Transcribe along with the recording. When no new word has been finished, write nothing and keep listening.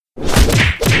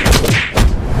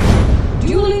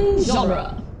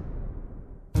genre.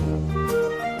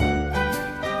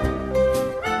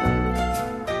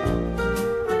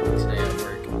 Today at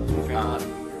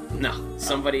work, no,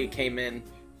 somebody came in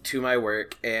to my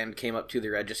work and came up to the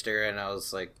register, and I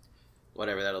was like,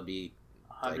 whatever, that'll be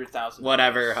 100,000.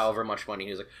 whatever, however much money. He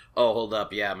was like, oh, hold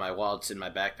up, yeah, my wallet's in my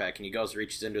backpack. And he goes,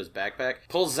 reaches into his backpack,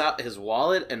 pulls out his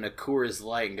wallet and a Coors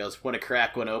Light and goes, when a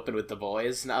crack went open with the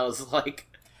boys. And I was like...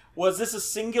 Was this a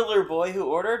singular boy who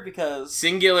ordered? Because...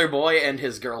 Singular boy and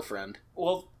his girlfriend.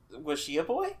 Well, was she a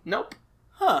boy? Nope.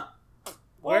 Huh.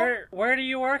 Well, Where do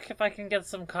you work, if I can get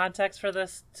some context for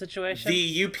this situation?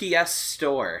 The UPS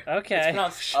store. Okay. it's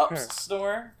pronounced sure. Ups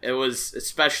store? It was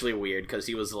especially weird because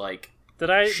he was like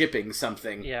Did I... shipping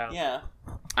something. Yeah. Yeah.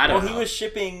 I don't know. Well, he was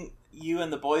shipping you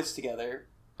and the boys together.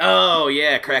 Oh,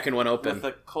 yeah, cracking one open. With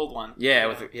the cold one.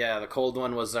 Yeah, the cold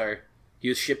one was he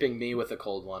was shipping me with a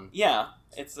cold one. Yeah.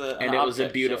 It's And it was a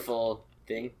beautiful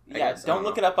thing. I Yeah, guess. don't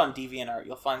look it up on DeviantArt.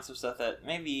 You'll find some stuff that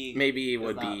maybe Maybe it is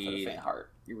would not for the be faint heart.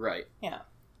 right. Yeah.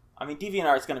 I mean,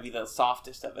 DeviantArt's going to be the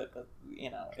softest of it, but,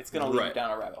 it's going to lead you Right.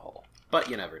 down a rabbit hole. But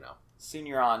you never know. Soon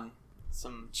you're on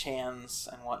some chans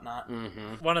and whatnot.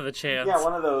 Mm-hmm. One of the chants. Yeah,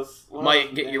 one of those.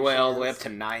 Might get your way all the way up to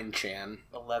 9 chan.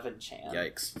 11 chan.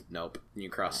 Yikes. Nope. You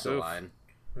crossed the Oof. line.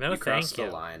 No, You crossed thank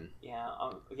the you. line.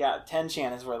 Yeah, 10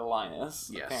 chan is where the line is,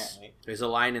 Yes. apparently. There's a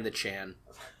line in the chan.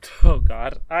 Oh,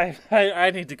 God.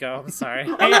 I need to go. I'm sorry.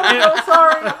 I'm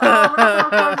sorry. We're not going to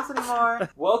record this anymore.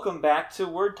 Welcome back to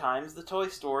Word Times, the Toy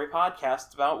Story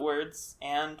podcast about words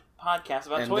and podcast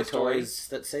about And Toy the Story toys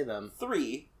that say them.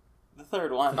 3, the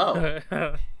third one. Oh.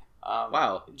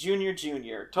 Wow. Junior.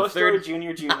 Toy The Story third-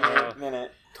 Junior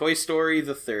minute. Toy Story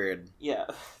the Third. Yeah,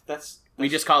 that's We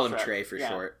just call him Shrek. Trey for Yeah.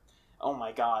 short. Oh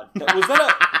my god. Was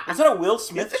that a Will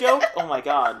Smith joke? Oh my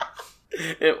god.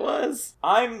 It was.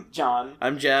 I'm John,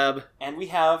 I'm Jeb. and we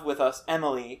have with us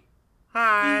Emily.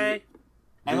 Hi.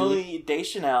 Emily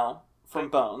Deschanel from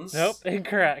Bones. Nope,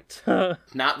 incorrect.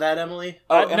 Not that Emily?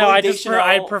 Oh, no, Emily Deschanel.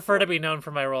 I prefer to be known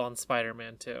for my role in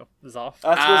Spider-Man 2. Is all.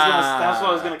 That's what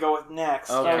I was gonna go with next.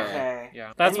 Okay.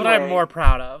 Yeah, that's what I'm Anyway. more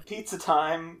proud of. Pizza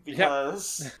time,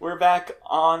 because we're back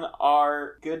on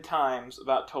our good times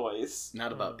about toys.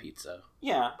 Not about pizza.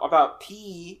 Yeah, about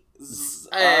peas.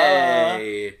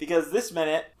 Hey! Because this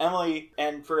minute, Emily,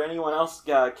 and for anyone else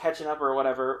catching up or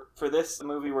whatever, for this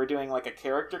movie we're doing like a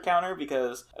character counter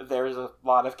because there's a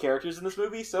lot of characters in this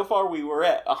movie. So far we were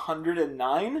at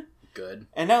 109, Good.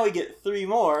 and now we get 3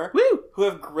 more Woo! who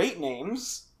have great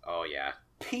names. Oh, yeah.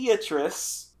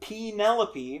 Beatrice,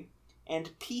 Penelope, and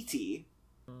Petey,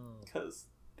 Mm. because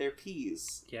they're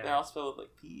peas. Yeah. They're all spelled like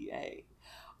P-E-A.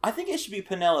 I think it should be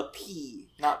Penelope,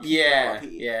 not Yeah,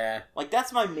 Penelope. yeah. Like,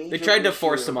 that's my major They tried to issue.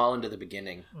 force them all into the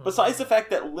beginning. Besides the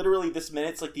fact that literally this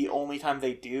minute's like the only time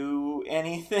they do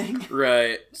anything.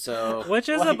 Right, so... Which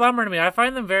is a Like- bummer to me. I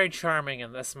find them very charming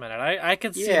in this minute. I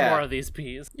could see Yeah. more of these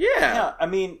peas. Yeah. Yeah, I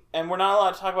mean, and we're not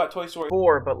allowed to talk about Toy Story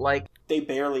 4, but like, they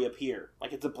barely appear.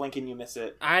 Like, it's a blink and you miss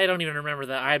it. I don't even remember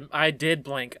that. I did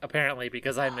blink, apparently,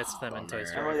 because I missed them in Toy Bummer.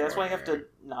 Story. Emily, that's why you have to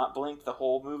not blink the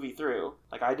whole movie through.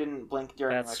 Like, I didn't blink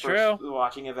during That's my first true.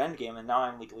 watching of Endgame, and now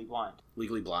I'm legally blind.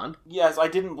 Legally Blonde? Yes, I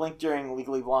didn't blink during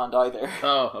Legally Blonde either.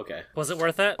 Oh, okay. Was it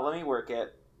worth it? Let me work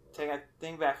it. Take a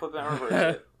thing back, flip it, and reverse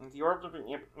it.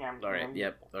 Alright,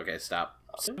 yep. Okay, stop.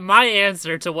 My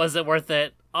answer to was it worth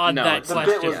it on No, that the The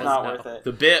question bit was not no. worth it.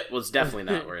 The bit was definitely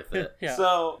not worth it. Yeah.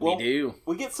 So, well, We do.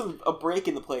 we get a break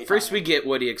in the play. First, we get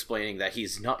Woody explaining that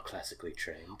he's not classically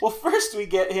trained. Well, first we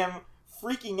get him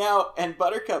freaking out and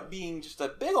Buttercup being just a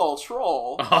big old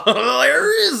troll.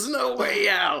 There is no way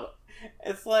out.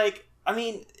 It's like, I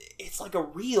mean, it's like a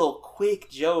real quick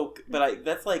joke, but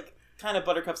that's like kind of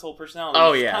Buttercup's whole personality.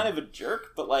 Oh, He's yeah. kind of a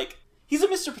jerk, but like, he's a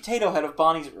Mr. Potato Head of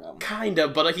Bonnie's room. Kinda,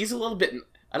 but he's a little bit...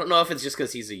 I don't know if it's just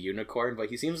because he's a unicorn, but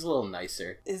he seems a little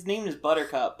nicer. His name is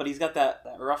Buttercup, but he's got that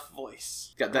rough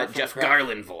voice. Got that Rough and Jeff gruff.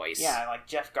 Garland voice. Yeah, like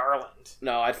Jeff Garland.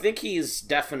 No, I think he's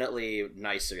definitely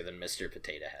nicer than Mr.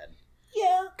 Potato Head.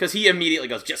 Yeah. Because he immediately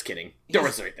goes, just kidding.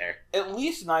 Door's right there. At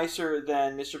least nicer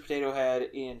than Mr. Potato Head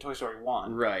in Toy Story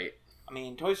 1. Right. I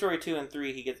mean, Toy Story 2 and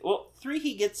 3, he gets... Well, 3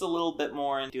 he gets a little bit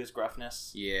more into his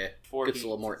gruffness. Yeah. 4 Gets he- a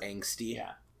little more angsty.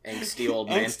 Yeah. Angsty old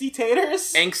man. Angsty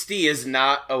taters? Angsty is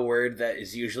not a word that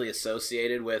is usually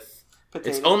associated with...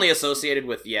 Potatoes. It's only associated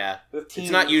with, yeah. With teens.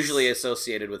 It's not usually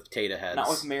associated with potato heads. Not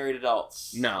with married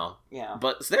adults. No. Yeah.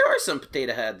 But there are some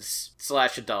potato heads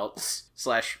 / adults /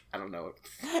 I don't know.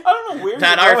 I don't know where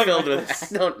that you're are going filled with with...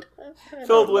 this. I don't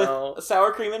Filled know. with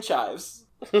sour cream and chives.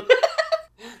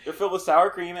 They're filled with sour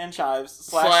cream and chives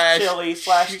Slash- / chili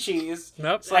 / cheese.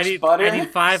 Nope. / butter. I need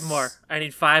 5 more. I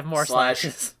need 5 more Slash-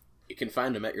 slashes. You can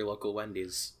find them at your local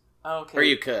Wendy's. Okay. Or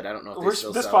you could. I don't know if they We're,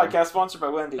 still this sell them. podcast sponsored by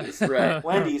Wendy's. Right.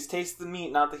 Wendy's, taste the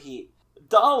meat, not the heat.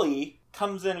 Dolly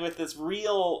comes in with this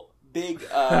real big.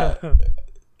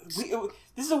 This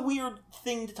is a weird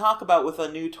thing to talk about with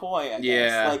a new toy. I guess.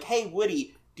 Yeah. Like, hey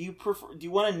Woody, do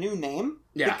you want a new name?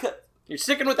 Yeah. Because, You're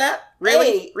sticking with that?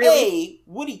 Really?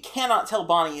 Woody cannot tell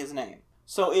Bonnie his name.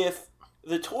 So if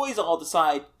the toys all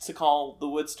decide to call the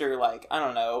Woodster, like, I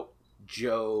don't know,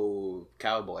 Joe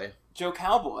Cowboy. Joe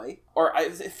Cowboy, or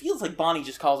it feels like Bonnie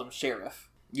just calls him Sheriff.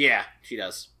 Yeah, she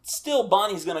does. Still,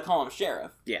 Bonnie's gonna call him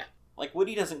Sheriff. Yeah. Like,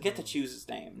 Woody doesn't get to choose his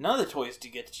name. None of the toys do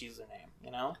get to choose their name, you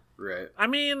know? Right. that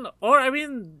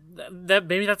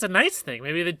maybe that's a nice thing.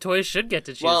 Maybe the toys should get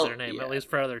to choose their name, yeah. at least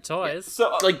for other toys.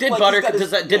 So, Like, did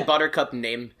Buttercup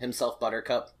name himself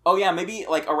Buttercup? Oh, yeah, maybe,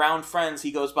 like, around Friends,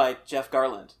 he goes by Jeff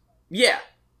Garland. Yeah.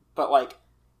 But, like,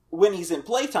 when he's in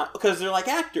playtime, because they're like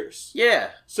actors.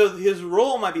 Yeah. So his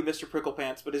role might be Mr.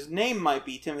 Pricklepants, but his name might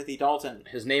be Timothy Dalton.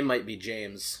 His name might be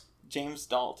James James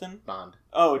Dalton? Bond.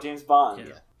 Oh, James Bond.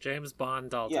 Yeah. James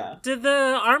Bond Dalton. Yeah. Did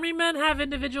the Army Men have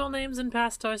individual names in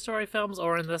past Toy Story films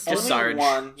or in this Just one? Only Sarge.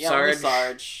 one. Yeah, only Sarge.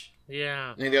 Sarge.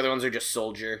 Yeah. I think the other ones are just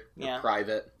Soldier or Yeah.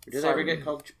 Private. Did they Sarge. ever get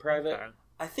called Private? Okay.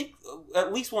 I think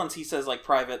at least once he says, like,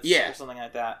 privates Yeah. or something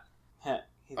like that.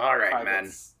 He's All right,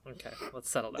 privates. Okay, let's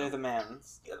settle They're down. the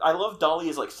men's. I love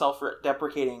Dolly's, like,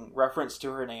 self-deprecating reference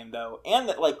to her name, though. And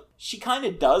that, like, she kind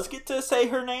of does get to say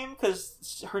her name,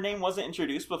 because her name wasn't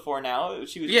introduced before now.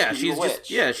 She was Yeah, just the she's evil just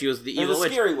witch. she was the Or evil the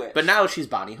witch. scary witch. But now she's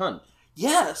Bonnie Hunt.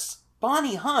 Yes!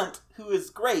 Bonnie Hunt, who is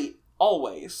great,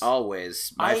 always.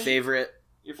 Always my favorite.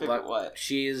 Your favorite what?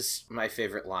 She's my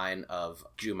favorite line of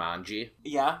Jumanji.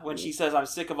 Yeah, when she says, I'm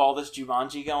sick of all this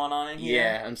Jumanji going on in here.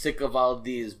 Yeah, I'm sick of all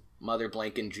these mother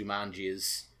blanking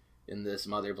Jumanjis in this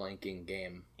mother blanking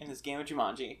game. In this game of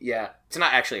Jumanji. Yeah, it's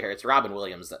not actually her. It's Robin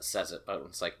Williams that says it, but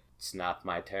it's like, it's not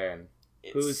my turn.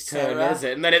 It's Whose turn Sarah is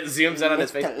it? And then it zooms in on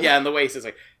his face. Whittle. Yeah, and the way he says,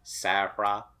 like,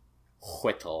 Sarah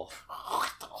Whittle.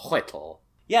 Whittle.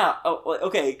 Yeah,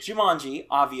 okay, Jumanji,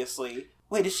 obviously.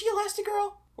 Wait, is she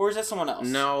Elastigirl? Or is that someone else?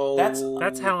 No. That's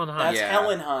Helen Hunt. That's Yeah.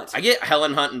 Helen Hunt. I get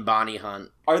Helen Hunt and Bonnie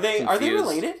Hunt. Are they confused.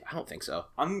 related? I don't think so.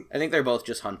 I'm I think they're both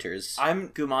just hunters.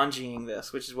 Gumanjiing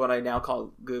this, which is what I now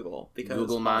call Google, because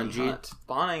Google Bonnie Manji? Hunt.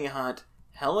 Bonnie Hunt.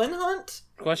 Helen Hunt?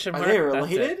 Question Are mark? they That's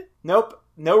related? it. Nope.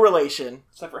 No relation.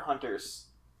 Except for hunters.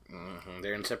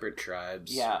 They're in separate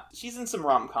tribes. Yeah. She's in some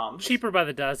rom-coms. Cheaper by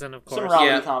the dozen, of Some course. comedy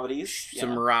Yeah. comedies. Some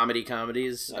Yeah. comedy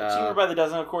comedies. Cheaper by the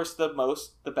dozen, of course, the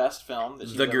best film. That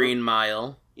she's The ever- Green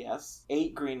Mile. Yes.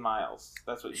 8 Green Miles.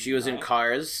 That's what She was in right?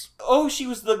 Cars. Oh, she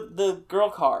was the girl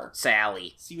car.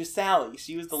 Sally. She was Sally.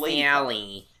 She was the lady. car.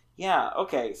 Sally. Yeah,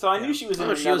 okay. So I knew she was in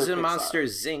Oh, she was in Pixar.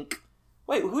 Monsters Inc.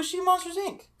 Wait, who's she in Monsters,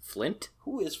 Inc.? Flint?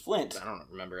 Who is Flint? I don't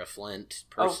remember a Flint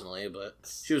personally, but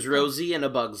she was Rosie in A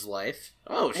Bug's Life.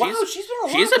 Oh, Wow, she's been a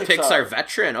lot she's of a Pixar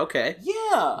veteran. Okay,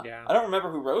 Yeah. Yeah. I don't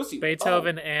remember who Rosie was.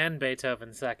 Beethoven and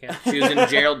Beethoven second. she was in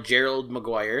Gerald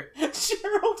Maguire. Oh.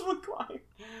 Gerald Maguire.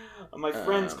 My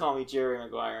friends Um, call me Jerry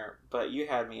Maguire, but you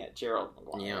had me at Gerald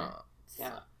Maguire. Yeah,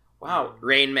 Yeah. Wow.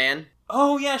 Rain Man.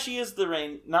 Oh yeah, she is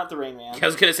the not the Rain Man. I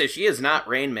was gonna say she is not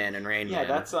Rain Man in Rain Yeah, Man.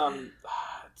 that's Sam.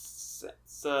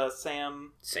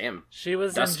 Sam. She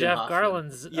was Dustin in Jeff Hoffman.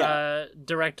 Garland's Yeah.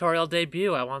 directorial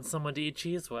debut. I Want Someone to Eat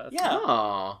Cheese With. Yeah,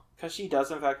 Oh, because she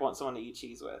does in fact want someone to eat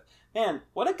cheese with. Man,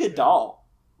 what a good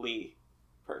Dolly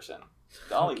person.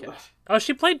 Dollywood. Okay. Oh,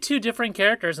 she played 2 different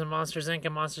characters in Monsters Inc.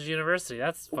 and Monsters University.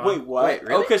 That's fun. Wait, what? Wait,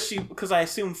 really? Oh, because I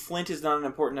assume Flint is not an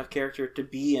important enough character to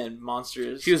be in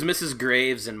Monsters. she was Mrs.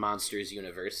 Graves in Monsters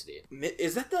University.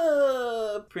 Is that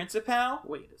the Principal?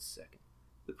 Wait a second.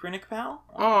 The Principal?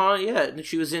 Oh yeah,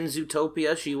 she was in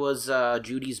Zootopia. She was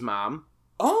Judy's mom.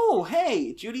 Oh,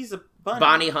 hey, Judy's a bunny.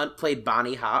 Bonnie Hunt played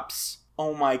Bonnie Hops.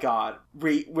 Oh my God!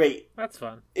 Wait. That's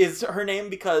fun. Is her name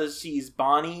because she's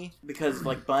Bonnie? Because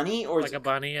like bunny, or Like is a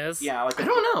bunny is? yeah, like I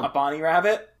don't know. a Bonnie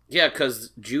rabbit? Yeah,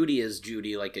 because Judy is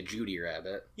Judy, like a Judy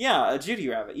rabbit. Yeah, a Judy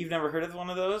rabbit. You've never heard of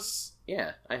one of those?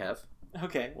 Yeah, I have.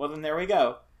 Okay, well then there we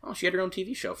go. Oh, she had her own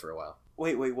TV show for a while.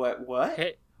 Wait, what?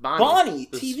 Hey, Bonnie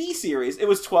was- TV series. It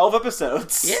was 12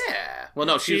 episodes. Yeah. Well,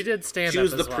 no, she did stand She up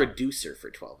was the as well. producer for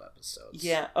 12 episodes.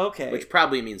 Yeah. Okay. Which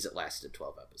probably means it lasted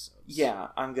 12 episodes. Yeah,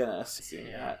 I'm gonna assume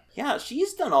Yeah. that. Yeah,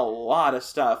 she's done a lot of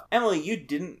stuff. Emily, you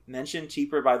didn't mention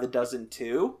Cheaper by the Dozen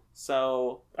too,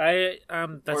 so That's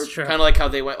Or true. Kind of like how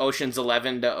they went Ocean's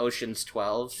 11 to Ocean's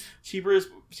 12. Cheaper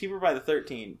by the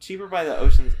 13, Cheaper by the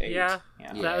Ocean's 8. Yeah.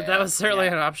 Yeah. That was certainly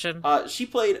Yeah. an option. She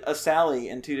played a Sally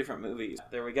in 2 different movies.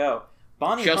 There we go.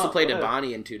 Bonnie. She also Hunt, played what a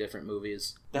Bonnie in 2 different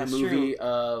movies. That's the movie true.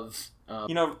 of...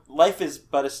 You know, life is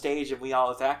but a stage, and we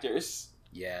all as actors.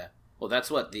 yeah. Well, that's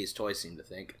what these toys seem to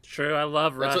think. True, I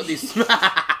love That's Rush. what these...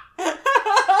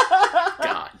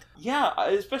 Yeah,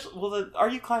 especially the Are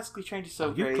You Classically Trained is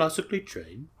so great. classically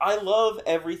trained? I love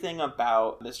everything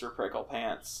about Mr. Prickle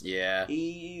Pants. Yeah.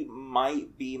 He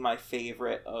might be my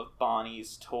favorite of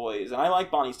Bonnie's toys, and I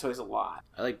like Bonnie's toys a lot.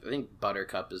 I think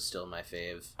Buttercup is still my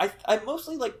fave. I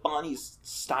mostly like Bonnie's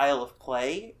style of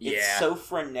play. It's Yeah. so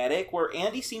frenetic, where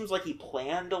Andy seems like he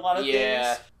planned a lot of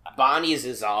Yeah. things. Bonnie's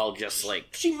is all just like...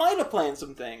 She might have planned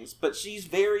some things, but she's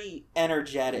very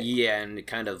energetic. Yeah, and it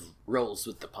kind of rolls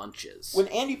with the punches. When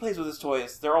Andy plays with his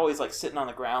toys, they're always like sitting on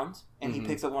the ground, and he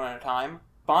picks up one at a time.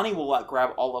 Bonnie will like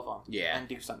grab all of them and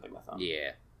do something with them.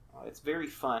 Yeah. It's very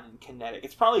fun and kinetic.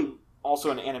 It's probably also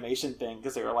an animation thing,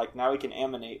 because they were like, now we can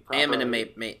animate properly.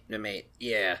 Animate,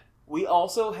 yeah. We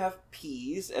also have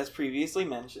peas, as previously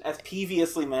mentioned.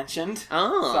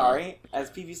 Oh. Sorry. As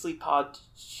previously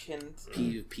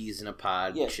Peas in a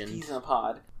pod. Yes, peas in a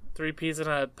pod. 3 peas in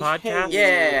a podcast?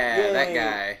 Yeah, Yay. that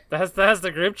guy. That's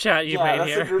the group chat you made that's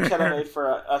here. the group chat I made for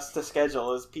us to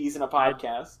schedule, is peas in a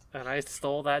podcast. And I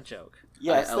stole that joke.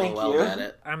 Yes, I thank LOL'd you. at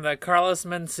it. I'm the Carlos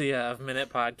Mencia of Minute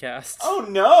Podcast. Oh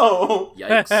no!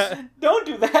 Yikes. Don't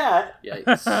do that!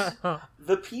 Yikes.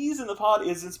 The peas in the pod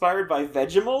is inspired by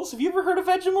Vegemals. Have you ever heard of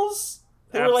Vegemals?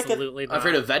 They were Absolutely not. I've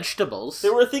heard of vegetables. They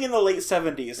were a thing in the late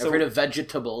 70s. I've heard of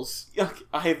vegetables.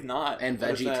 I have not. And What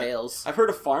is Veggie that? Tales. I've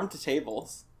heard of Farm to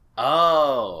Tables.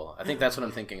 Oh, I think that's what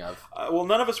I'm thinking of. Well,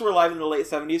 none of us were alive in the late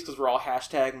 70s because we're all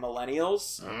hashtag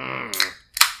millennials.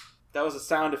 That was a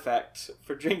sound effect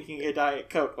for drinking a Diet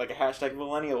Coke, like a hashtag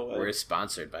millennial would. We're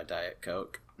sponsored by Diet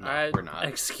Coke. No, we're not.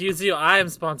 Excuse you, I am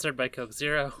sponsored by Coke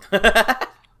Zero.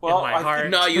 Well, in my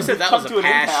heart. No, you said that come was to a an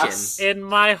passion. impasse. In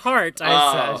my heart,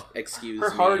 I said. Excuse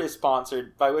Her me. heart is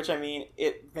sponsored, by which I mean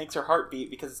it makes her heart beat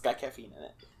because it's got caffeine in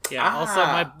it. Yeah,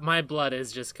 also my blood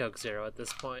is just Coke Zero at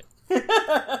this point.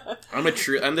 I'm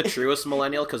the truest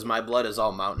millennial because my blood is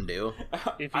all Mountain Dew.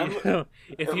 If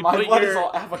you my put blood your is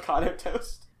all avocado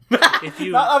toast. if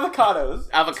you Not avocados.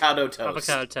 Avocado toast.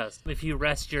 avocado toast. If you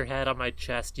rest your head on my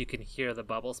chest, you can hear the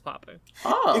bubbles popping.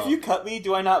 Oh. If you cut me,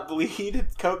 do I not bleed?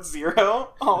 Coke Zero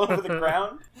all over the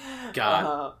ground.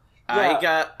 God.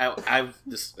 Yeah.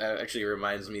 This actually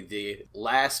reminds me, the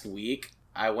last week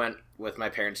I went with my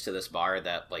parents to this bar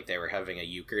that like they were having a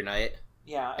euchre night.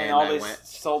 Yeah, And all I they went-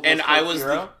 sold And was I Coke was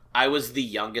Zero. I was the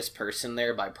youngest person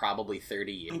there by probably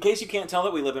 30 years. In case you can't tell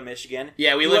that we live in Michigan.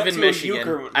 Yeah, we You live went in to a Michigan.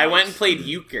 euchre I night. went and played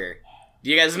euchre.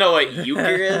 Do you guys know what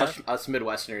euchre is? Us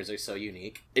Midwesterners are so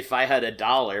unique. If I had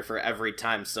 $1 for every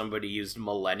time somebody used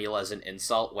millennial as an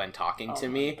insult when talking to Oh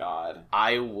me, my God.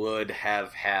 I would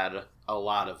have had a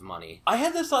lot of money. I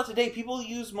had this thought today. People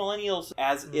use millennials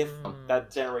as if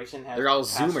that generation has. They're all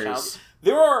passed Zoomers. child-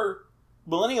 There are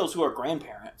millennials who are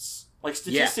grandparents. Like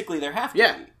statistically, there have to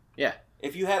Yeah. be. Yeah.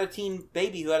 If you had a teen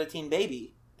baby who had a teen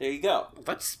baby, there you go.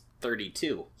 That's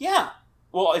 32. Yeah.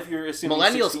 Well, if you're assuming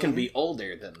Millennials 16, can be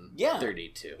older than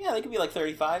 32. Yeah, they could be like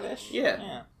 35-ish.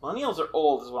 Yeah. Millennials are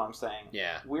old, is what I'm saying.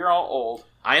 Yeah. We're all old.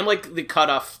 I am like the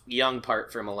cutoff young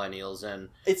part for millennials, and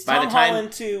It's By Tom the time-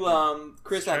 Holland to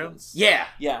Chris It's true. Evans. yeah,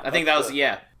 Yeah. I think that's that was good.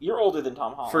 yeah. You're older than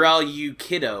Tom Holland. For all you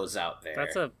kiddos out there,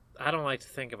 I don't like to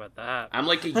think about that. I'm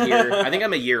like a year. I think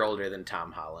I'm a year older than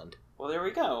Tom Holland, Well, there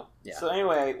we go. Yeah. So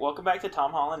anyway, welcome back to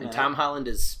Tom Holland. and Minute. Tom Holland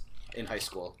is in high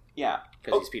school Yeah,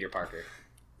 because he's Peter Parker.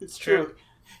 it's true.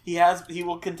 He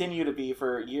will continue to be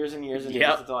for years and years and years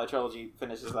Yep. until our trilogy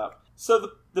finishes up.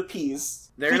 So the peas.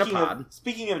 They're in a speaking pod.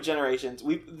 Speaking of generations,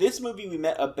 this movie we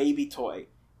met a baby toy.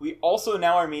 We also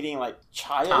now are meeting like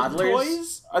child Toddlers?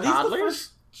 toys. Are these the Toddlers?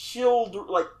 first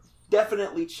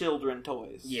definitely children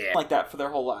toys? Yeah. like that for their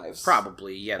whole lives.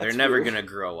 Probably, yeah. They're That's never weird. gonna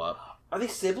grow up. Are they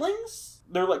siblings?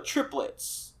 They're like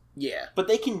triplets, Yeah, but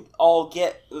they can all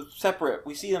get separate.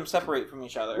 We see them separate from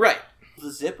each other. right. The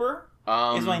zipper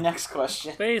Um, is my next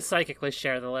question. They psychically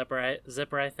share the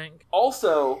zipper, I think.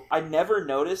 Also, I never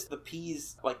noticed the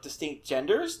peas like distinct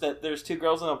genders. That there's 2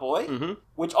 girls and a boy. mhm.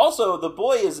 Which also, the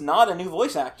boy is not a new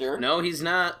voice actor. No, he's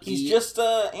not. He's just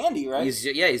Andy, right?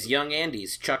 He's young Andy.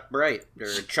 He's Chuck Bright or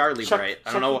Charlie Chuck- Bright.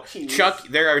 I Chuck don't know. E. Cheese. Chuck.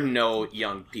 There are no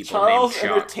young people Charles named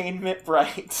Chuck. Entertainment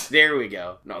Bright. There we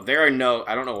go. No, there are no.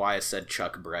 I don't know why I said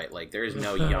Chuck Bright. Like there is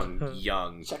no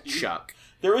young Chucky. Chuck.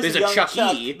 There was There's a a young Chuck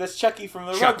Chuck. E. That's Chucky from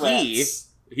the Chuck E. Rugrats.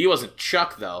 He wasn't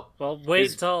Chuck though. Well, wait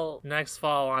He's- till next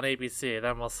fall on ABC,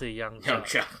 then we'll see young No, Chuck.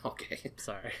 Chuck. Okay.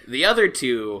 Sorry. The other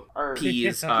 2 Are-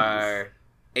 P's are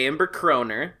Amber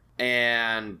Croner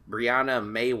and Brianna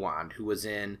Maywand, who was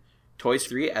in Toy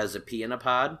Story as a pea in a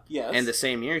pod. Yes. And the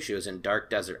same year, she was in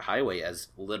Dark Desert Highway as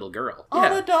Little Girl.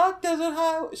 On a dark desert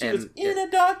highway. She was And in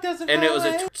a dark desert And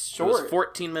highway. it was short.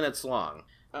 14 minutes long.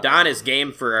 Uh-oh. Don is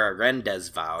game for Rendez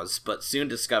vows, but soon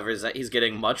discovers that he's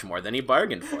getting much more than he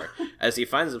bargained for, as he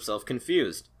finds himself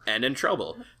confused and in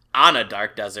trouble. on a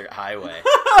dark desert highway.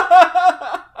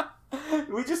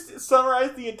 We just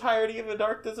summarized the entirety of A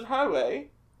Dark Desert Highway.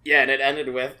 Yeah, and it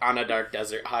ended with on a dark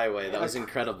desert highway. That was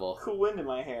incredible. Cool wind in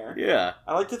my hair. Yeah.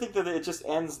 I like to think that it just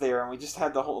ends there and we just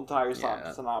had the whole entire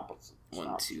synopsis.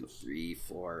 1, 2, 3,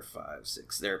 4, 5,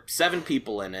 6. There are 7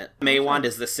 people in it. Maywand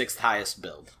is the 6th highest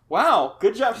build. Wow,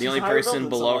 good job. The only person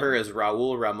below her is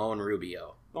Raul Ramon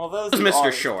Rubio. Well, those Mr.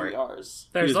 Mr. Short. There's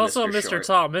Who's also Mr. Mr. Short?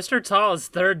 Tall. Mr. Tall is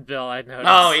third bill, I noticed.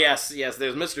 Oh, yes.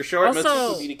 There's Mr. Short.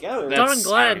 Also, Mr. Be together. That's- Don I don't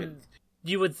Glenn, even-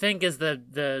 you would think is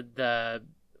the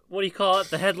what do you call it?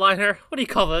 The headliner? What do you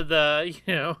call it? The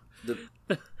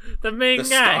the main the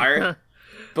guy. star.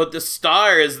 But the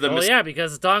star is the Well, yeah,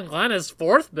 because Don Glenn is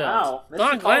fourth bill. Wow, Mr. Don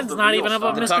Tall's Glenn's the not real even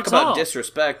above star. Mr. Talk Tall. about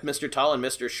disrespect. Mr. Tall and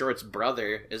Mr. Short's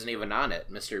brother isn't even on it.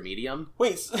 Mr. Medium.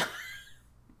 Wait. For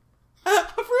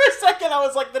a second, I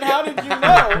was like, then how did you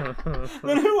know?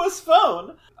 Then who was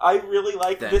phone? I really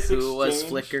like Then this who exchange. was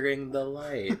flickering the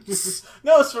lights?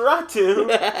 No, Sferatu.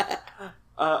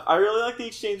 I really like the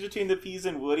exchange between the Peas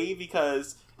and Woody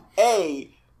because,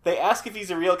 A, they ask if he's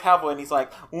a real cowboy, and he's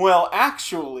like, well,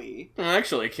 actually,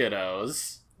 Actually,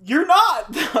 kiddos. you're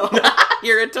not, though.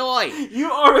 You're a toy.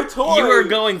 You are a toy. You are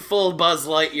going full Buzz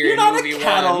Lightyear You're in not movie a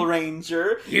cattle 1.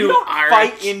 ranger. You don't are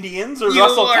fight a- Indians or You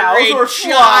rustle are cows a or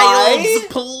child's fly.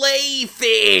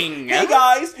 plaything. Hey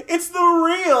guys, it's the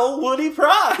real Woody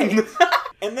Pride.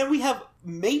 And then we have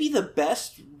maybe the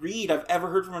best read I've ever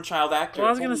heard from a child actor. Well,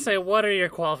 I was going to Holy- say, what are your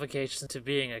qualifications to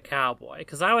being a cowboy?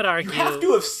 Because I would you argue... have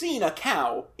to have seen a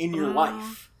cow in your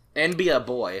life. And be a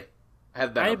boy.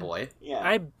 Have been a boy. Yeah.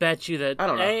 I bet you that... I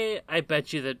don't know. A, I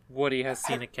bet you that Woody has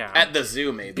seen a cow. At the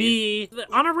zoo, maybe. B,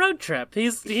 on a road trip.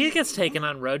 He gets taken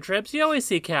on road trips. You always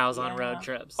see cows on road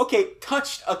trips. Okay,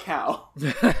 touched a cow.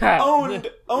 Owned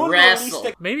Wrestle. released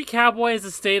a... Maybe cowboy is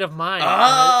a state of mind and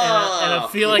a Oh.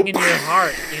 feeling in your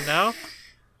heart, you know?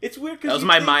 It's weird because That was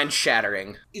my mind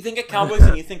shattering. You think of cowboys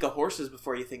and you think of horses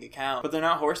before you think of cow, but they're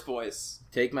not horse boys.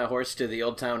 Take my horse to the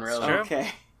old town road. Sure. Okay.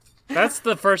 That's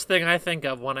the first thing I think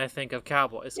of when I think of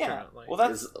cowboys Yeah. currently. Well,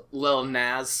 that's Is Lil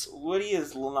Nas Woody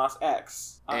is Lil Nas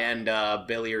X. and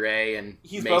Billy Ray and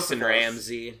He's both Mason of those.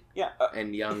 Ramsey Yeah.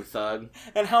 and Young Thug.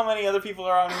 And how many other people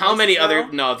are on? How many this other? show?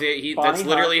 No, Bonnie that's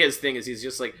literally Hunt. his thing. Is he's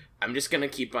just like, I'm just gonna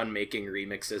keep on making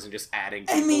remixes and just adding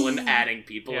I people mean, and adding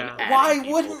people Yeah. and adding Why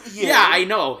people. wouldn't you? Yeah, I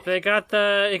know. They got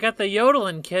the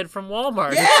yodeling kid from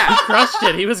Walmart. Yeah. He crushed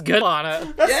it. He was good on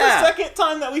it. That's Yeah. the second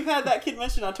time that we've had that kid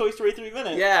mentioned on Toy Story 3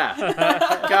 Minutes. Yeah.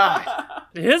 God.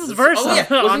 His verse Oh, yeah.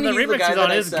 on Wasn't the he remix guy he's that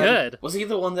on I is said- good. Was he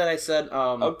the one that I said?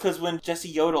 Oh, because when Jesse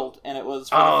yodeled and it was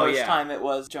for Oh, the first yeah. time, it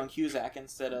was Joan Cusack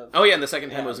instead of. Oh yeah, and the second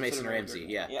time Yeah, was instead Mason of Ramsey.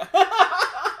 Yeah. Yeah.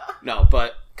 No,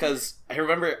 but because I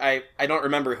remember, I don't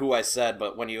remember who I said,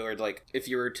 but when you were like, if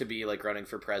you were to be like running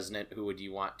for president, who would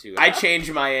you want to? I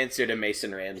changed my answer to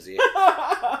Mason Ramsey.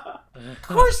 Of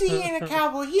course he ain't a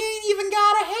cowboy. He ain't even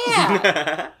got a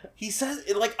hat. He says,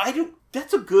 like, I do.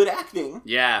 That's a good acting.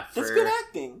 Yeah, That's for good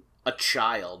acting. a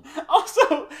child.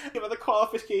 Also, about the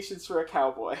qualifications for a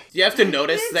cowboy. You have to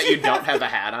notice that you don't have a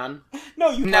hat on. No,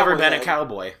 you've Never been a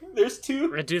cowboy. There's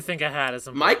two. I do think a hat is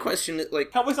important. My question is,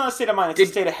 like, Cowboy's not a state of mind, it's Did-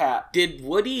 a state of hat. did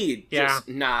Woody just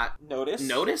not Notice?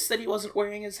 notice that he wasn't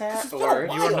wearing his hat? It's been a Or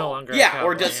while. You are no longer a yeah, cowboy,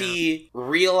 or does yeah. he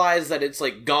realize that it's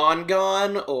like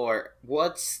gone, or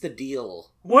what's the deal?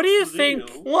 What do you think?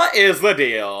 What is the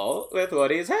deal with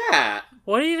Woody's hat?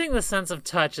 What do you think the sense of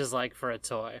touch is like for a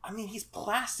toy? I mean, he's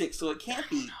plastic, so it can't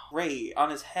be great on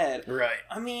his head. Right.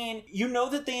 I mean, you know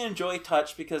that they enjoy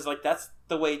touch because, like, that's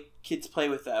the way kids play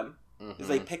with them. Is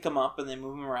they pick them up and they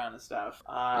move them around and stuff.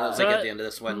 It was like at the end of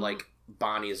this when like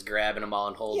Bonnie is grabbing them all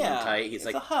and holding them tight. He's it's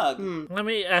like, a hug. Let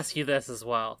me ask you this as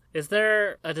well: is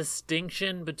there a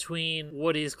distinction between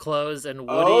Woody's clothes and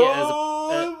Woody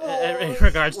in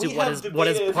regards to We what have is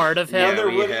debated part of him? Yeah, whether,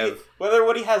 we Woody, have- whether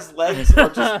Woody has legs or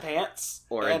just pants,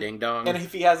 or a ding dong. and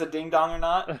if he has a ding dong or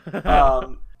not.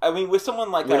 I mean, with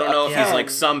someone like We don't know if he's Ken, like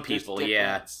some there's people,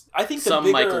 yeah. difference. I think Some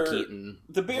the bigger, Michael Keaton.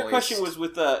 The bigger voice. question was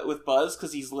with Buzz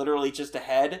because he's literally just a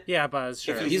head. Yeah, Buzz.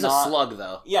 Sure. If He's not- a slug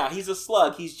though. Yeah, he's a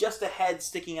slug. He's just a head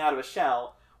sticking out of a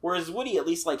shell. Whereas Woody at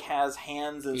least like has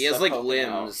hands and He has stuff like poking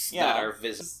out. limbs Yeah. that are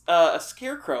visible. He's, a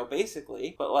scarecrow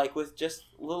basically, but like with just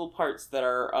little parts that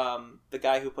are the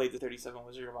guy who played the 37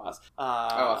 Wizard of Oz. Oh,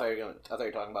 I thought you were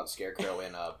talking about Scarecrow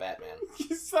in Batman.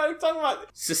 He's talking about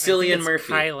Sicilian It's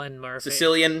Murphy. Kylan Murphy.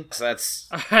 Sicilian. So that's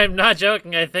I'm not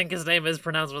joking. I think his name is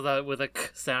pronounced with a k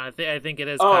sound. I think it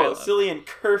is. oh, Kylan. Cillian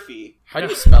Curfy, how do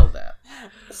you spell that?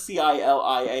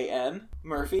 Cillian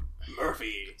Murphy.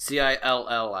 Murphy.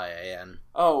 Cillian.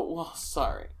 Oh well,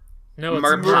 sorry. No, it's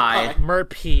Murphy.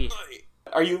 Murphy.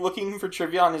 Are you looking for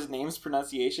trivia on his name's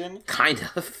pronunciation? Kind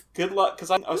of. Good luck,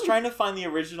 because I was trying to find the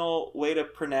original way to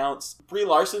pronounce Brie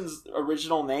Larson's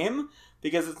original name,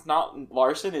 because it's not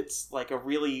Larson, it's like a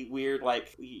really weird,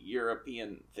 like,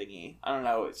 European thingy. I don't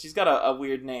know. She's got a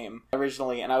weird name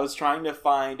originally, and I was trying to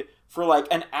find for like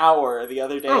an hour the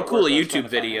other day. Oh, cool. A YouTube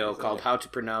video called How to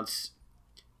Pronounce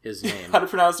His Name. How to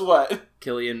pronounce what?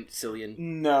 Cillian.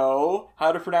 No.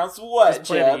 How to pronounce what, Just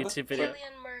play the Jeb? YouTube video.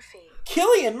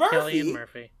 Killian Murphy. Killian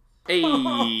Murphy. Hey,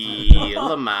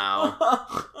 Lamau.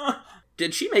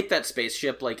 Did she make that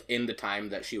spaceship, like, in the time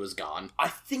that she was gone? I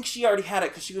think she already had it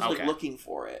because she was like Okay. looking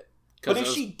for it. But if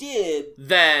she did,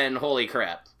 then holy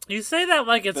crap. You say that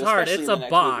like it's but hard. especially It's in a the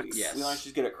next box. movie, Yes. we learned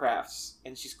she's good at crafts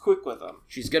and she's quick with them.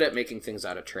 She's good at making things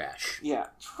out of trash. Yeah,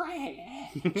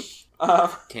 trash.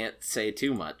 Can't say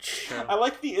too much. I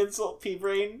like the insult pea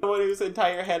brain. The one whose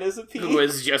entire head is a pea. Who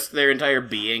is just their entire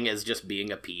being is just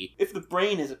being a pea. If the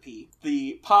brain is a pea,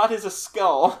 the pod is a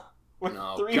skull with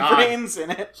Oh, 3 God. brains in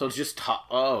it. So it's just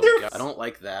oh They're- god. I don't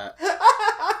like that.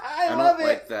 I I love don't it.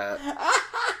 like that.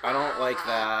 I don't like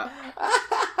that.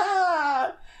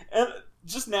 And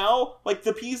just now, like,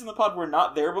 the peas in the pod were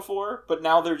not there before, but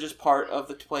now they're just part of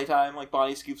the playtime. Like,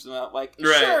 Bonnie scoops them out, like,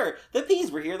 Right. sure, the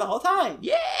peas were here the whole time.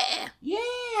 Yeah!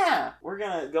 Yeah! We're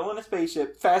gonna go in a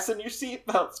spaceship, fasten your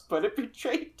seatbelts, put it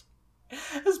straight.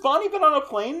 Has Bonnie been on a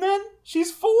plane then?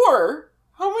 She's 4!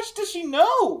 How much does she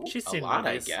know? She's A seen lot,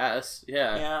 movies. I guess.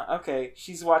 Yeah. Yeah, okay.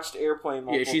 She's watched Airplane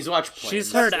multiple Yeah, she's watched planes.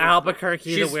 She's heard That's-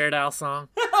 Albuquerque, She's- the Weird Al song.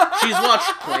 She's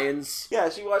watched planes. Yeah,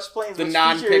 she watched Planes, The which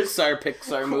non-Pixar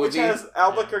Pixar movie. Which has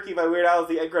Albuquerque by Weird Al as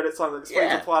the end credit song that explains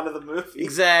Yeah. the plot of the movie.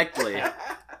 Exactly.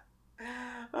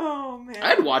 Oh, man.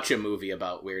 I'd watch a movie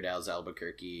about Weird Al's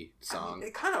Albuquerque song.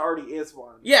 It kind of already is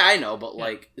one. Yeah, I know, but Yeah.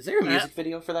 like, is there a music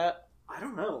video for that? I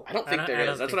don't know. I don't think there I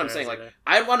don't is. That's think what I'm there saying. is Like, either.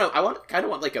 I kind of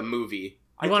want like a movie,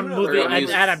 I You want a do know movie, there an are an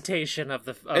music- adaptation of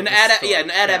the an story.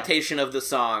 adaptation of the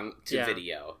song to Yeah.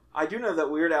 video. I do know that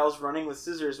Weird Al's Running with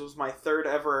Scissors was my 3rd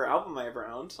ever album I ever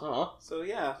owned. Oh, So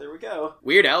yeah, there we go.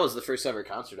 Weird Al was the first ever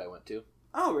concert I went to.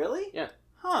 Oh, really? Yeah.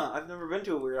 Huh, I've never been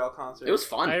to a Weird Al concert. It was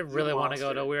fun. I really want to go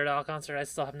monster. to a Weird Al concert. I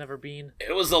still have never been.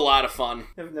 It was a lot of fun.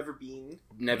 I've never been.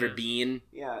 Never Yeah. been.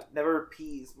 Yeah, never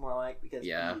peas, more like, because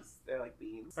Yeah. peas, they're like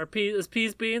beans. Are peas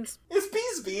beans? Is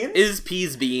peas beans? Is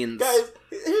peas beans? Guys,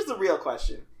 here's the real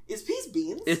question. Is peas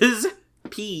beans? Is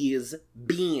peas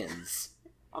beans?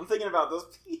 I'm thinking about those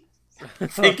peas.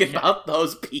 Think about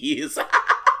those peas.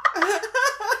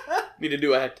 Need to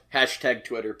do a hashtag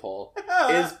Twitter poll.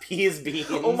 Is peas beans?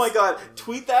 Oh my god,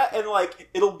 tweet that and like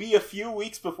it'll be a few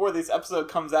weeks before this episode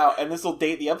comes out and this will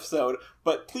date the episode,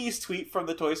 but please tweet from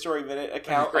the Toy Story Minute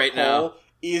account Right a now. poll,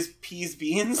 is peas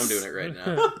beans? I'm doing it right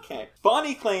now. Okay.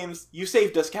 Bonnie claims you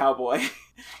saved us, cowboy.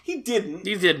 He didn't.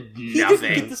 He did He didn't get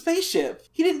nothing. the spaceship.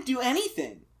 He didn't do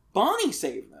anything. Bonnie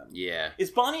saved them. Yeah. Is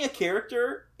Bonnie a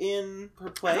character in her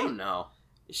play? I don't know.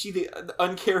 Is she the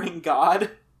uncaring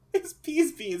god? Is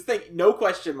peas beans? No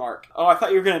question mark. Oh, I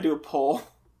thought you were gonna do a poll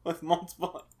with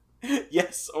multiple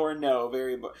yes or no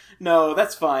variable. No,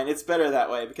 that's fine. It's better that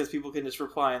way because people can just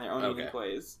reply in their own Okay. unique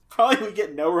ways. Probably we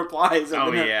get no replies.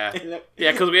 Oh, yeah.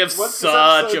 Yeah, because we have Once this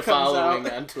such episode a comes following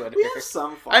out, on Twitter. We have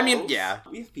some follows. I mean, yeah.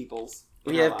 We have peoples.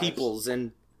 We in our have lives. peoples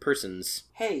and persons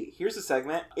Hey, here's a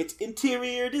segment. It's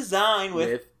interior design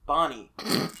with Bonnie.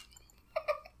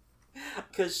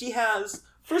 Because she has...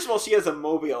 First of all, she has a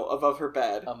mobile above her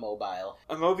bed. a mobile.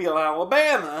 A Mobile,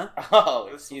 Alabama. Oh,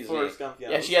 That's excuse Forrest me. Gump,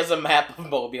 Yeah, she has a map of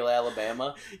Mobile,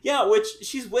 Alabama. Yeah, which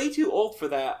she's way too old for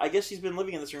that. I guess she's been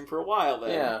living in this room for a while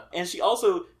then. Yeah. And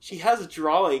she has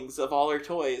drawings of all her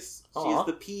toys. She Aw. has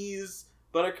the Peas,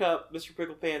 Buttercup, Mr.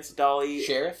 Picklepants, Dolly.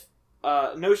 Sheriff?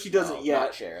 No, she doesn't No, yet.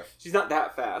 Not Sheriff. She's not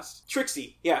that fast.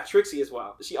 Trixie. Yeah, Trixie as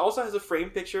well. She also has a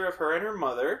framed picture of her and her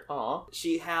mother. Aw.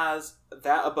 She has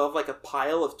that above like a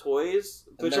pile of toys.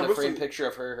 And then are a mostly- framed picture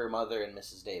of her mother, and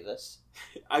Mrs. Davis.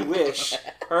 I wish.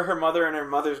 her mother, and her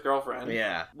mother's girlfriend.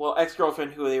 Yeah. Well,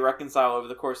 ex-girlfriend who they reconcile over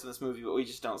the course of this movie, but we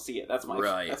just don't see it. That's my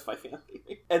fan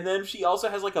theory. And then she also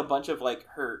has like a bunch of like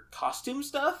her costume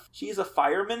stuff. She has a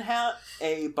fireman hat,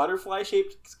 a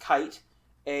butterfly-shaped kite,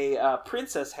 a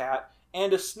princess hat,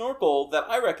 and a snorkel that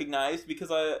I recognized because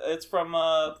it's from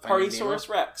Party Nemo? Saurus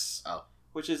Rex. Oh.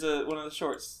 Which is one of the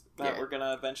shorts that we're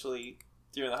gonna eventually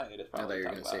during the hiatus. I thought you were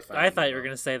talk going to about. say fine. I thought you were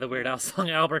going to say the Weird Al song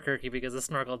Albuquerque because the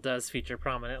snorkel does feature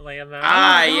prominently in that.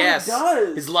 Ah, Oh, no, it yes.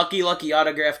 does. His lucky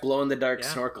autograph glow-in-the-dark Yeah.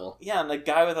 snorkel. Yeah, and the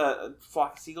guy with a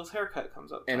flock of seagulls haircut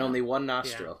comes up. And only one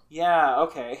nostril. Yeah,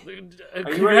 okay.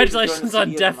 Congratulations on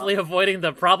city of the definitely avoiding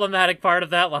the problematic part of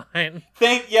that line.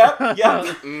 Yep.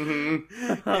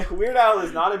 Mm-hmm. Weird Al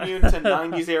is not immune to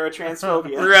 90s era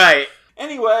transphobia. Right.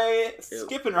 Anyway,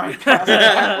 skipping right past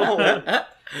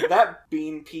that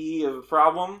bean pea of a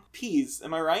problem. Peas,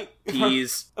 am I right?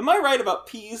 Peas. Am I right about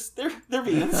peas? They're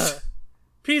beans.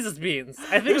 Peas is beans.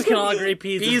 I think we can all agree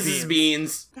peas is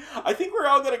beans. I think we're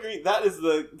all gonna agree that is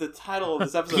the title of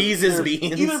this episode. Peas is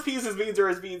beans. Either peas is beans or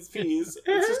is beans peas.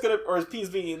 It's just gonna or is peas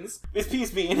beans. Is peas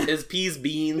bean? Is peas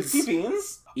beans? Is pea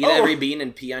beans? Eat every bean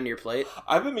and pea on your plate.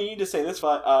 I've been meaning to say this,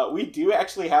 but we do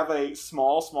actually have a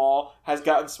small, has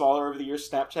gotten smaller over the years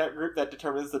Snapchat group that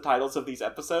determines the titles of these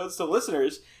episodes. So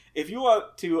listeners, if you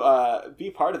want to be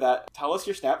part of that, tell us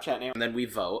your Snapchat name. And then we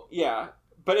vote. Yeah.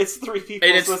 But it's 3 people.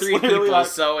 And it's so 3 people, like...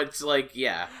 so it's like,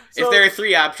 yeah. So, if there are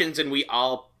 3 options and we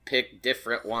all pick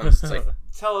different ones, it's like...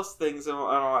 Tell us things and I'll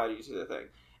allow you to do the thing.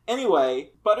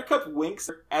 Anyway, Buttercup winks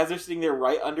as they're sitting there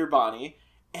right under Bonnie,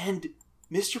 and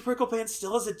Mr. Pricklepan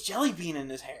still has a jelly bean in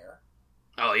his hair.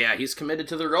 Oh yeah, he's committed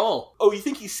to the role. Oh, you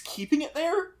think he's keeping it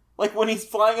there? Like when he's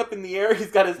flying up in the air,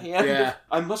 he's got his hand. Yeah.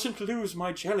 I mustn't lose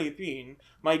my jelly bean.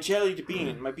 My jellied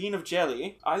bean. My bean of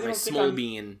jelly. I don't My think small I'm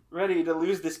bean. ready to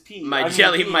lose this pea. My I mean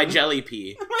jelly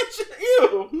bean. pea.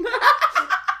 Ew.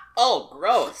 Oh,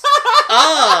 gross.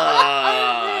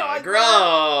 I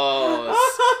Gross.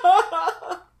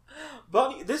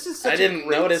 Bonnie, this is such I didn't a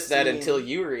great notice that scene. until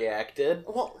you reacted.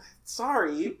 Well,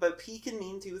 sorry, but pea can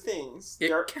mean 2 things.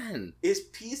 It can. Is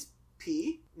peas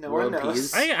pea? No World one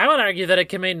knows. peas. I would argue that it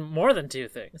can mean more than 2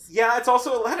 things. Yeah, it's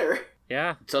also a letter.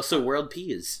 Yeah. It's also world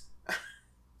peas.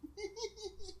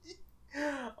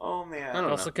 Oh man. I It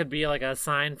don't also know. could be like a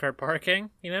sign for parking,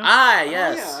 you know? Ah, Oh,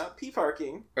 yes. yeah, pea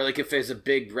parking. Or like if there's a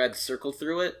big red circle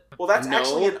through it. Well, that's No.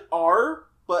 actually an R,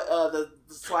 but the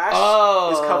slash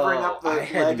Oh, is covering up the I leg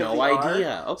had of no the R.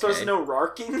 idea. Okay. So there's no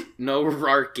rarking. No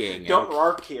rarking. Don't Okay.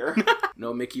 rark here.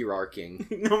 No Mickey rarking.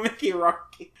 No Mickey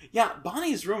rarking. Yeah,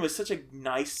 Bonnie's room is such a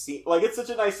nice scene. Like, it's such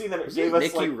a nice scene that it Was gave it us,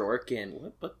 Mickey like... Rourke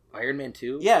in what? Iron Man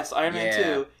 2? Yes, Iron Man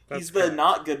Yeah. 2. That's He's the correct.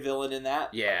 not good villain in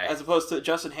that. Yeah. As opposed to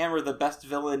Justin Hammer, the best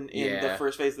villain in the Yeah.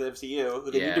 first phase of the MCU,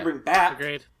 who they Yeah. need to bring back.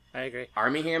 Agreed. I agree.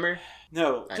 Army Hammer?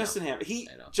 No, I Justin Hammer. I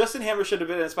know. Justin Hammer should have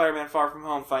been in Spider-Man Far From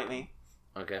Home, Fight Me.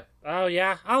 Okay. Oh,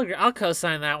 yeah. I'll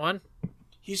co-sign that one.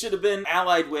 He should have been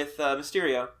allied with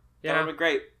Mysterio. That would Yeah. have been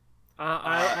great.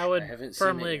 I would I haven't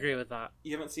firmly seen it. agree with that.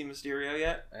 You haven't seen Mysterio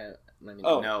yet?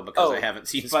 No, because Oh. I haven't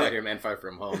seen Spider- Spider-Man Far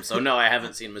From Home. So no, I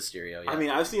haven't seen Mysterio yet. I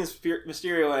mean, I've seen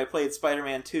Mysterio when I played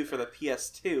Spider-Man 2 for the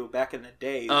PS2 back in the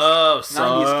days. oh, 90s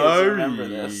sorry. kids remember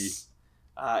this.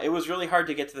 It was really hard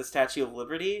to get to the Statue of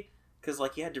Liberty, because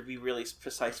like you had to be really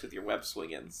precise with your web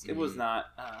swing-ins. It was not...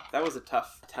 that was a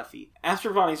toughie. After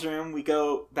Bonnie's room, we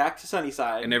go back to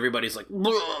Sunnyside. And everybody's like,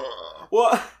 "Bleh."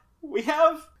 Well, we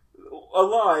have a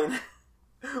line,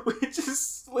 which is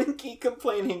Slinky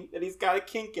complaining that he's got a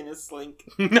kink in his slink.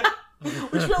 Which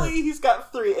really, he's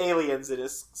got 3 aliens in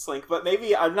his slink, but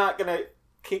maybe I'm not gonna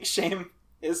kink shame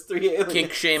his 3 aliens.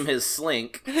 Kink shame his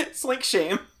slink. Slink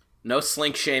shame. No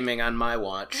slink shaming on my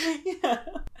watch. Yeah.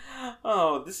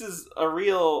 Oh, this is a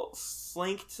real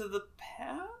slink to the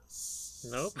past?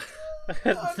 Nope.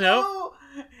 Oh, nope. no.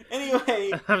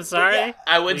 Anyway. I'm sorry. Yeah.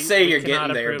 I would We- say we you're cannot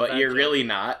getting there, approve but that you're joke. really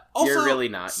not. Also, You're really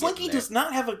not. Slinky getting does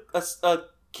not have a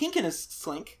kink in his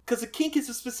slink, because a kink is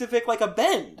a specific, like, a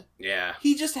bend. there. Yeah.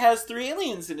 He just has 3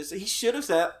 aliens in his... He should have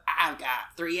said, I've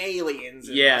got 3 aliens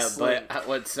in my Yeah, slink. but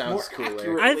what sounds More cooler?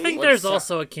 accurate. I think What there's so-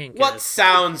 also a kink. in What it.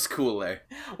 sounds cooler?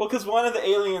 Well, because one of the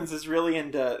aliens is really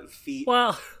into feet.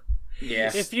 Well,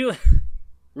 Yes. if you...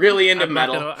 Really into I'm not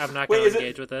metal. gonna Wait, is it-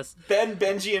 engage with this. Ben,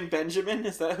 Benji, and Benjamin?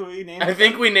 Is that who he named I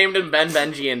think we named him Ben,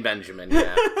 Benji, and Benjamin.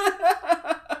 Yeah.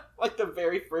 Like the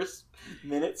very first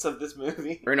minutes of this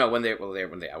movie. Or no, when they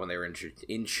were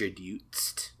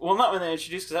introduced Well, not when they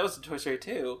introduced, because that was in Toy Story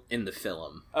 2. in the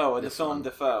film. Oh, and the This film one.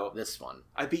 Dafoe. This one.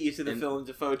 I beat you to the And- Film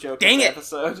Dafoe joke Dang in the it!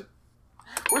 episode.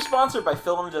 We're sponsored by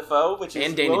Film Dafoe, which is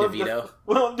And Danny DeVito.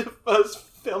 Willem Dafoe's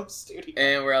film studio.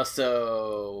 And we're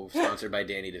also sponsored by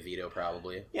Danny DeVito,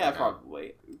 probably. Yeah, No.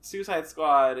 probably. Suicide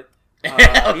Squad.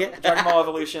 Oh, yeah. Dragon Ball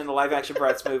Evolution, the live-action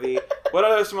Bratz movie. What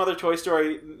are some other Toy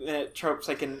Story tropes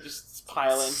I can just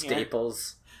pile in here?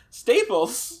 Staples.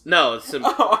 Staples? No, some Oh,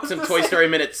 I was some gonna Toy say, Story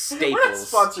Minute We're not staples.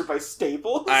 sponsored by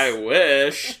Staples. I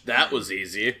wish that was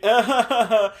easy.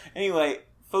 Anyway,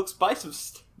 folks, buy some...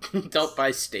 Don't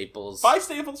buy Staples. Buy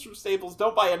Staples from Staples.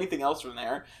 Don't buy anything else from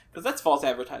there, because that's false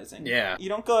advertising. Yeah. You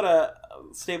don't go to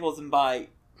Staples and buy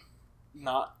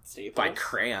not Staples. Buy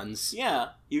crayons. Yeah.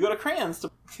 You go to Crayons, to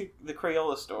the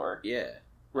Crayola store. Yeah.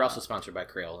 We're also sponsored by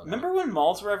Crayola. now. Remember when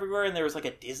malls were everywhere and there was like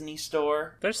a Disney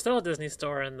store? There's still a Disney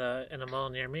store in a mall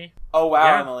near me. Oh, wow,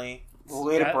 Yeah. Emily.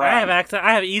 Way to I brag. have access.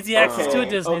 I have easy access to a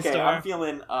Disney okay, store. I'm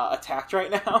feeling attacked right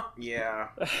now. Yeah.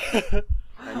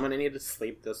 I'm gonna need to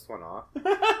sleep this one off.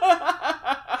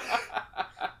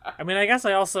 I mean, I guess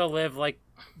I also live like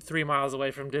 3 miles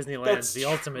away from Disneyland, That's the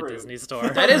ultimate true. Disney store.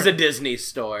 That is a Disney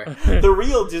store. The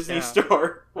real Disney Yeah.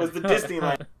 store was the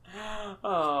Disneyland.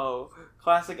 Oh,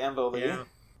 classic emboli. Yeah.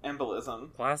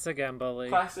 Embolism. Classic Emily.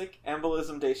 Classic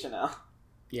embolism de Chanel.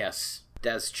 Yes,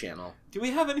 Des Channel. Do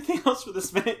we have anything else for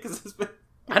this minute? Because this minute...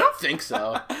 I don't think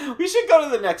so. We should go to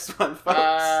the next one, folks.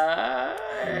 I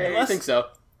Unless- think so.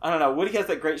 I don't know. Woody has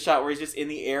that great shot where he's just in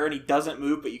the air and he doesn't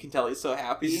move, but you can tell he's so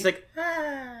happy. He's just like,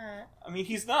 I mean,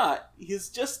 he's not. He's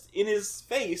just in his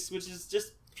face, which is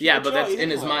just pure yeah, but joy that's in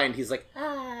his anyway. mind. He's like,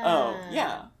 Oh,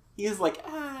 yeah. He is like,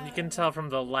 You can tell from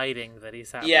the lighting that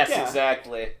he's happy. Yes, Yeah.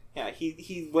 exactly. Yeah,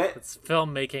 he went It's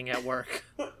filmmaking at work.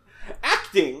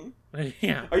 acting.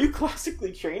 Yeah. Are you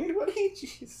classically trained, Woody?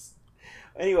 Jeez.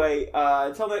 Anyway,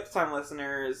 until next time,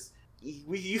 listeners,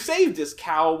 you saved us,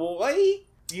 cowboy.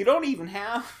 You don't even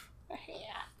have a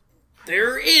hat.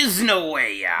 There is no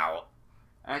way out.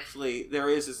 Actually, there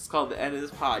is. It's called the end of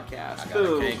this podcast. I got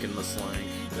a crank in the sling.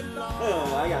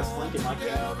 I got a slink in my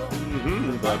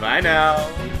cat. Bye-bye now.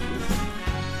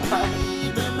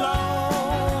 Bye.